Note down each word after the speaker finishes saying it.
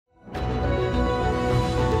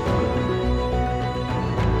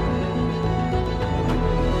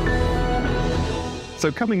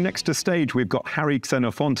So coming next to stage, we've got Harry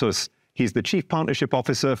Xenophontos. He's the Chief Partnership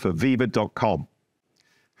Officer for Viva.com.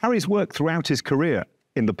 Harry's work throughout his career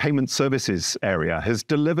in the payment services area has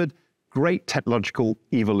delivered great technological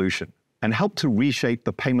evolution and helped to reshape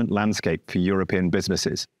the payment landscape for European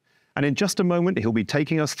businesses. And in just a moment, he'll be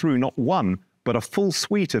taking us through not one, but a full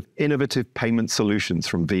suite of innovative payment solutions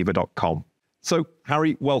from Viva.com. So,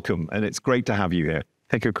 Harry, welcome, and it's great to have you here.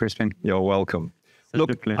 Thank you, Crispin. You're welcome.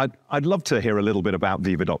 Look, I'd love to hear a little bit about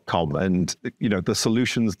Viva.com and the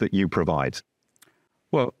solutions that you provide.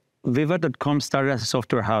 Well, Viva.com started as a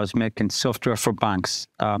software house making software for banks.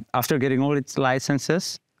 After getting all its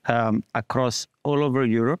licenses across all over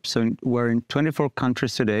Europe, so we're in 24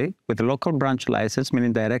 countries today with a local branch license,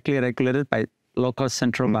 meaning directly regulated by local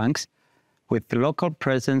central banks, with the local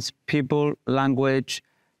presence, people, language,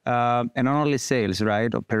 and not only sales,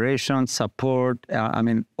 right? Operations, support,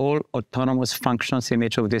 all autonomous functions in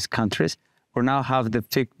each of these countries. We now have the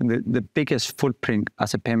biggest footprint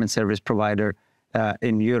as a payment service provider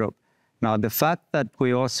in Europe. Now, the fact that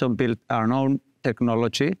we also built our own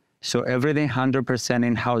technology, so everything 100%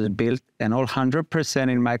 in-house built and all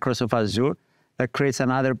 100% in Microsoft Azure, that creates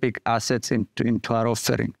another big assets into our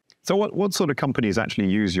offering. So what sort of companies actually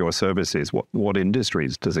use your services? What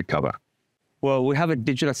industries does it cover? Well, we have a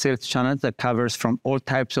digital sales channel that covers from all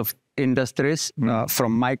types of industries,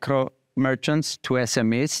 from micro merchants to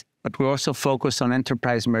SMEs, but we also focus on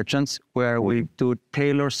enterprise merchants where we do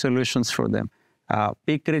tailored solutions for them.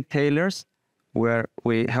 Big retailers, where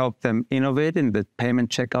we help them innovate in the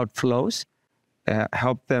payment checkout flows,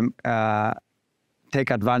 help them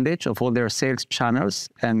take advantage of all their sales channels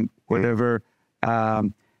and whatever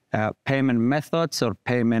payment methods or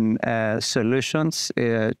payment solutions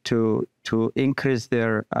to increase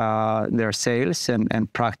their sales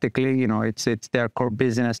and practically, it's their core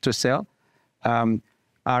business to sell.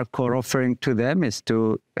 Our core offering to them is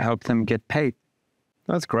to help them get paid.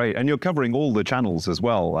 That's great, and you're covering all the channels as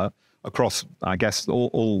well across, I guess,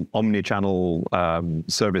 all omni-channel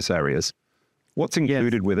service areas. What's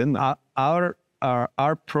included within that?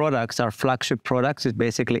 Our products, our flagship products, is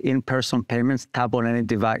basically in-person payments, tap on any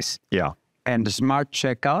device. Yeah. And smart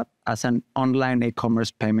checkout as an online e-commerce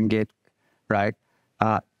payment gate, right?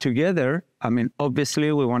 Together,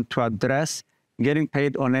 obviously we want to address getting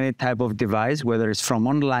paid on any type of device, whether it's from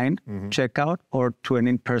online checkout or to an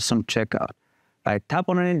in-person checkout. Right? Tap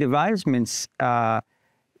on any device means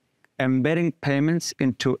embedding payments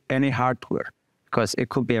into any hardware, because it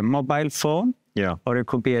could be a mobile phone, or it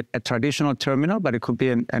could be a traditional terminal, but it could be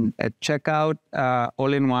a checkout,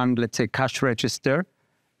 all-in-one, let's say, cash register,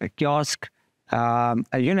 a kiosk,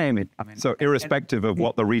 you name it. So irrespective of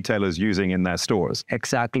what the retailer's using in their stores.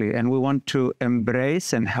 Exactly. And we want to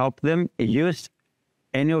embrace and help them use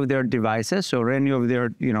any of their devices or any of their,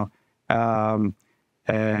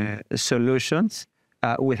 solutions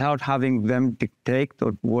without having them dictate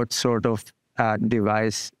what sort of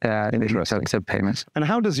device they accept payments. And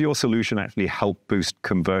how does your solution actually help boost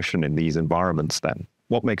conversion in these environments then?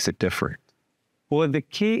 What makes it different? Well, the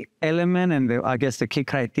key element and I guess the key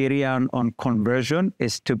criteria on conversion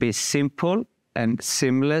is to be simple and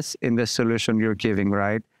seamless in the solution you're giving,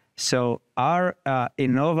 right? So our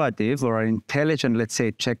innovative or intelligent, let's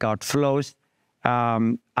say, checkout flows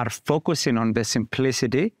are focusing on the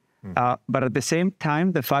simplicity, but at the same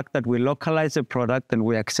time, the fact that we localize the product and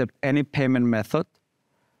we accept any payment method,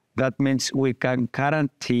 that means we can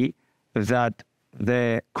guarantee that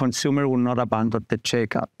the consumer will not abandon the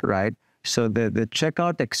checkout, right? So the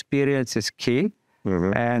checkout experience is key,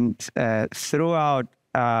 and throughout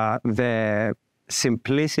the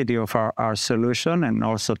simplicity of our solution and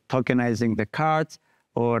also tokenizing the cards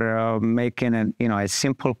or making a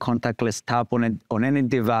simple contactless tap on any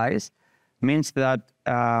device means that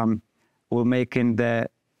we're making the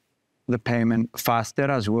payment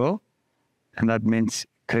faster as well, and that means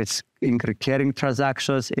recurring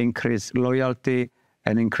transactions, increase loyalty,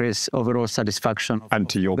 and increase overall satisfaction. And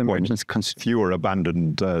to your point, fewer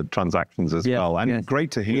abandoned transactions as well. And great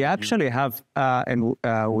to hear. We actually have,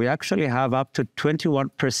 we actually have up to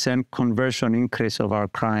 21% conversion increase of our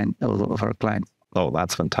clients. Oh,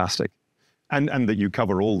 that's fantastic. And that you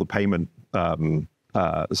cover all the payment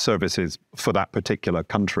services for that particular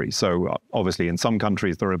country. So obviously in some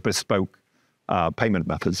countries there are bespoke payment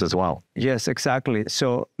methods as well. Yes, exactly.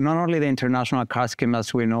 So not only the international card scheme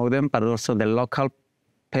as we know them, but also the local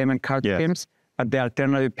payment card schemes, but the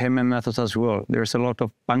alternative payment methods as well. There's a lot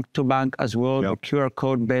of bank-to-bank as well, the QR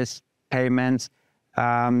code-based payments,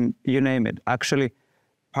 you name it. Actually,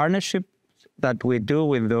 partnerships that we do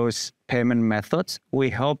with those payment methods, we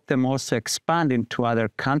help them also expand into other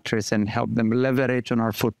countries and help them leverage on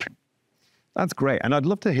our footprint. That's great. And I'd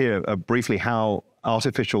love to hear briefly how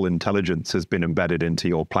artificial intelligence has been embedded into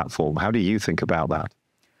your platform. How do you think about that?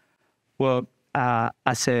 Well,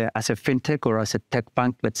 as a fintech or as a tech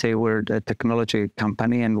bank, let's say we're a technology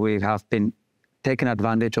company and we have been taking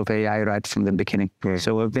advantage of AI right from the beginning.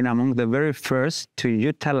 So we've been among the very first to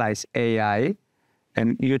utilize AI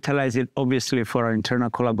and utilize it obviously for our internal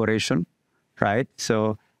collaboration, right?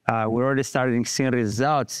 So we're already starting seeing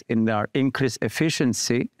results in our increased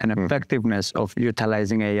efficiency and effectiveness of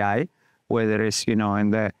utilizing AI, whether it's in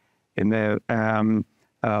the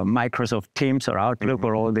Microsoft Teams or Outlook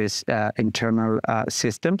or all these internal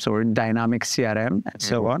systems or dynamic CRM and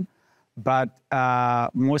so on. But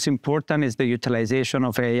most important is the utilization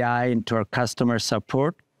of AI into our customer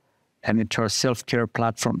support and into our self-care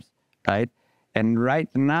platforms, right? And right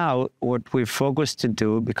now, what we focus to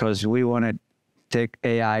do, because we want to take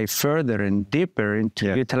AI further and deeper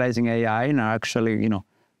into utilizing AI in our actually,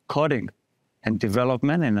 coding and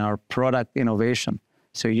development and our product innovation.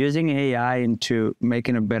 So using AI into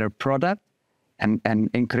making a better product and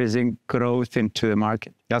increasing growth into the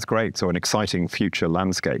market. That's great. So an exciting future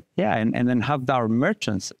landscape. Yeah, and then have our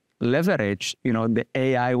merchants leverage, the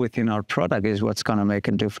AI within our product is what's going to make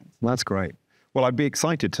a difference. That's great. Well, I'd be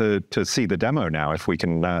excited to see the demo now if we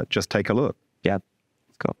can just take a look. Yeah,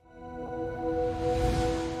 let's go.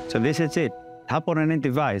 So this is it. Tap on any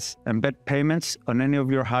device, embed payments on any of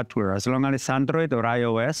your hardware, as long as it's Android or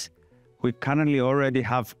iOS. We currently already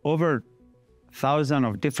have over 1,000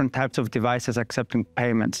 of different types of devices accepting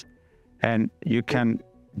payments. And you can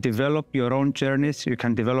develop your own journeys. You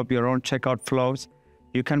can develop your own checkout flows.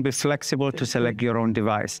 You can be flexible to select your own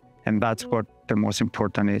device. And that's what the most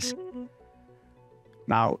important is.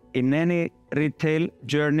 Now, in any retail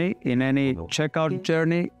journey, in any checkout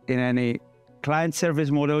journey, in any client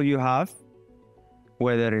service model you have,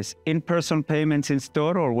 whether it's in-person payments in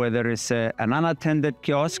store or whether it's an unattended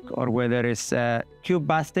kiosk or whether it's queue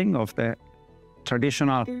busting of the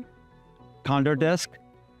traditional counter desk,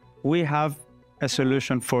 we have a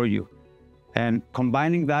solution for you. And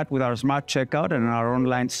combining that with our smart checkout and our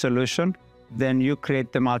online solution, then you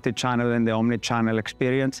create the multi-channel and the omni-channel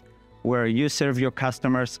experience where you serve your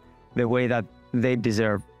customers the way that they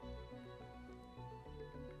deserve.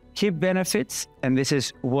 Key benefits, and this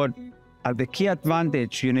is what the key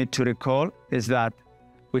advantage you need to recall, is that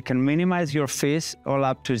we can minimize your fees all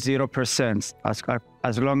up to 0%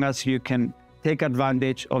 as long as you can take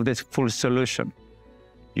advantage of this full solution.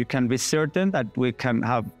 You can be certain that we can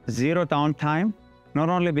have zero downtime, not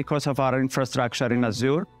only because of our infrastructure in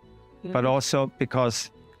Azure, but also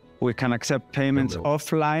because we can accept payments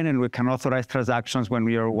offline and we can authorize transactions when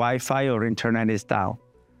your Wi-Fi or internet is down.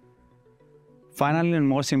 Finally, and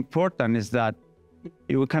most important is that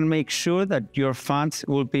you can make sure that your funds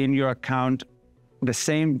will be in your account the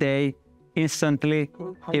same day, instantly,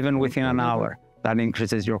 even within an hour. That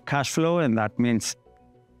increases your cash flow, and that means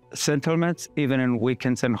settlements even in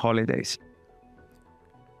weekends and holidays.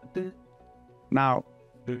 Now,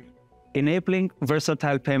 enabling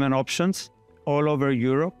versatile payment options all over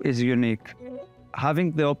Europe is unique.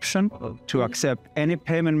 Having the option to accept any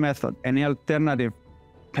payment method, any alternative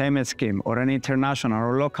payment scheme, or any international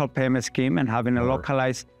or local payment scheme, and having a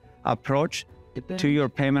localized approach to your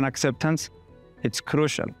payment acceptance, it's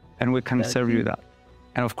crucial, and we can serve you that.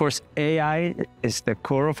 And of course, AI is the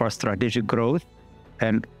core of our strategic growth,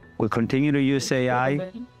 and we'll continue to use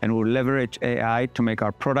AI, and we'll leverage AI to make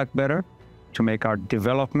our product better, to make our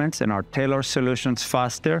developments and our tailored solutions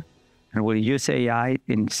faster, and we'll use AI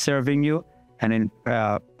in serving you and in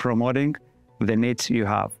promoting the needs you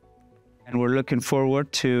have. And we're looking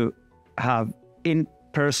forward to have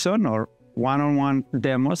in-person or one-on-one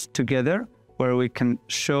demos together where we can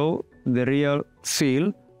show the real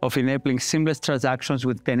feel of enabling seamless transactions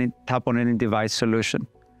with any tap on any device solution,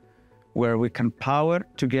 where we can power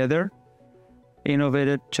together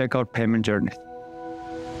innovative checkout payment journeys.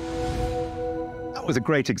 That was a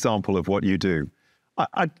great example of what you do.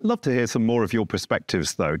 I'd love to hear some more of your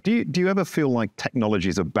perspectives, though. Do you ever feel like technology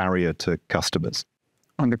is a barrier to customers?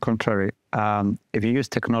 On the contrary, if you use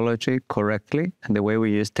technology correctly, and the way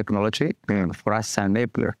we use technology, for us, it's an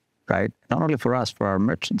enabler, right? Not only for us, for our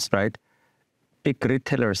merchants, right? Big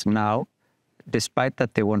retailers now, despite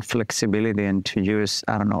that they want flexibility and to use,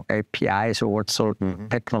 APIs or what sort of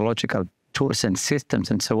technological tools and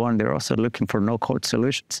systems and so on, they're also looking for no-code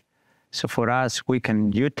solutions. So for us, we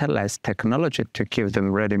can utilize technology to give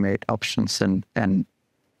them ready-made options and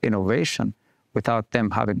innovation without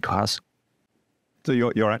them having to hustle. So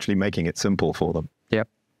you're actually making it simple for them. Yep.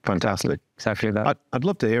 Fantastic. Exactly that. I'd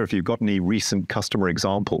love to hear if you've got any recent customer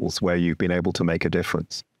examples where you've been able to make a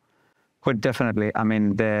difference. Well, definitely. I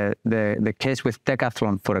mean, the case with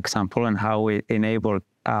Decathlon, for example, and how we enable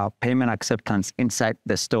payment acceptance inside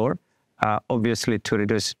the store, obviously to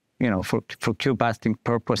reduce, for queue busting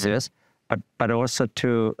purposes, but also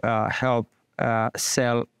to help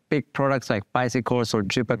sell big products like bicycles or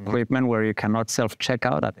Jeep equipment where you cannot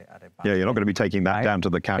self-checkout at a Yeah, you're not going to be taking that down to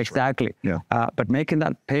the cash. Exactly. Yeah. But making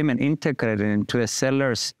that payment integrated into a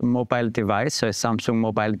seller's mobile device, so a Samsung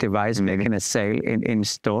mobile device making a sale in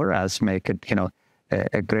store, as make it,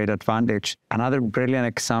 a great advantage. Another brilliant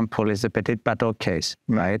example is the Petit Bateau case,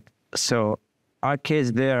 right? So our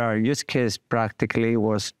case there, our use case practically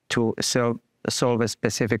was to solve a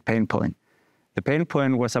specific pain point. The pain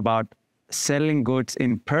point was about selling goods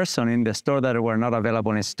in person in the store that were not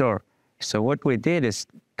available in store. So what we did is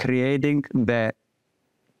creating the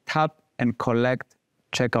tap and collect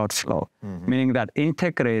checkout flow, meaning that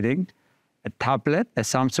integrating a tablet, a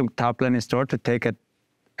Samsung tablet in store to take an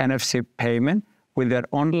NFC payment with their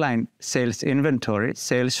online sales inventory,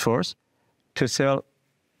 Salesforce, to sell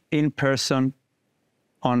in-person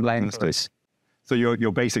online goods. So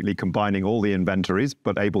you're basically combining all the inventories,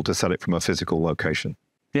 but able to sell it from a physical location.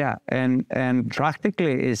 Yeah, and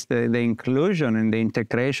practically is the inclusion and the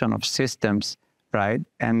integration of systems, right?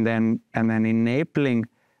 And then enabling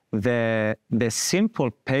the simple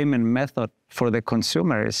payment method for the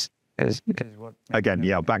consumer is what. Again,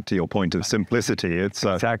 yeah, back to your point of simplicity. It's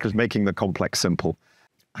Exactly. making the complex simple.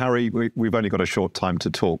 Harry, we've only got a short time to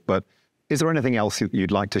talk, but is there anything else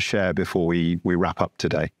you'd like to share before we wrap up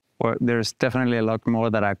today? Well, there's definitely a lot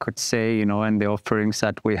more that I could say, and the offerings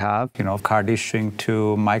that we have, card issuing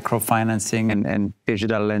to microfinancing and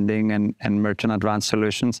digital lending and merchant advance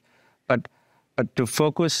solutions. But to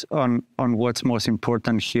focus on what's most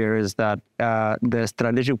important here is that the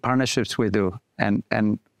strategic partnerships we do and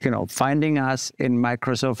finding us in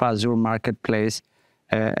Microsoft Azure Marketplace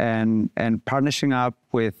and partnering up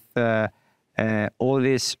with all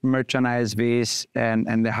these merchant ISVs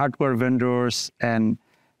and the hardware vendors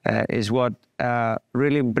is what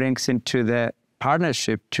really brings into the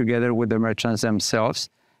partnership together with the merchants themselves.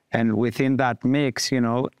 And within that mix,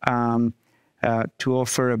 to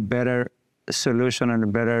offer a better solution and a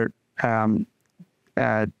better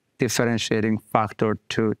differentiating factor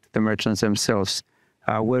to the merchants themselves.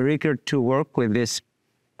 We're eager to work with this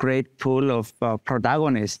great pool of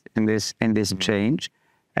protagonists in this change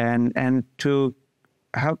and to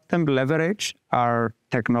help them leverage our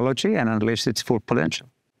technology and unleash its full potential.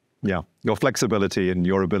 Yeah, your flexibility and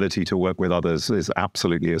your ability to work with others is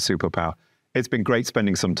absolutely a superpower. It's been great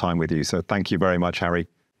spending some time with you. So thank you very much, Harry.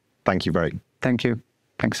 Thank you. Thank you.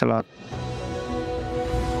 Thanks a lot.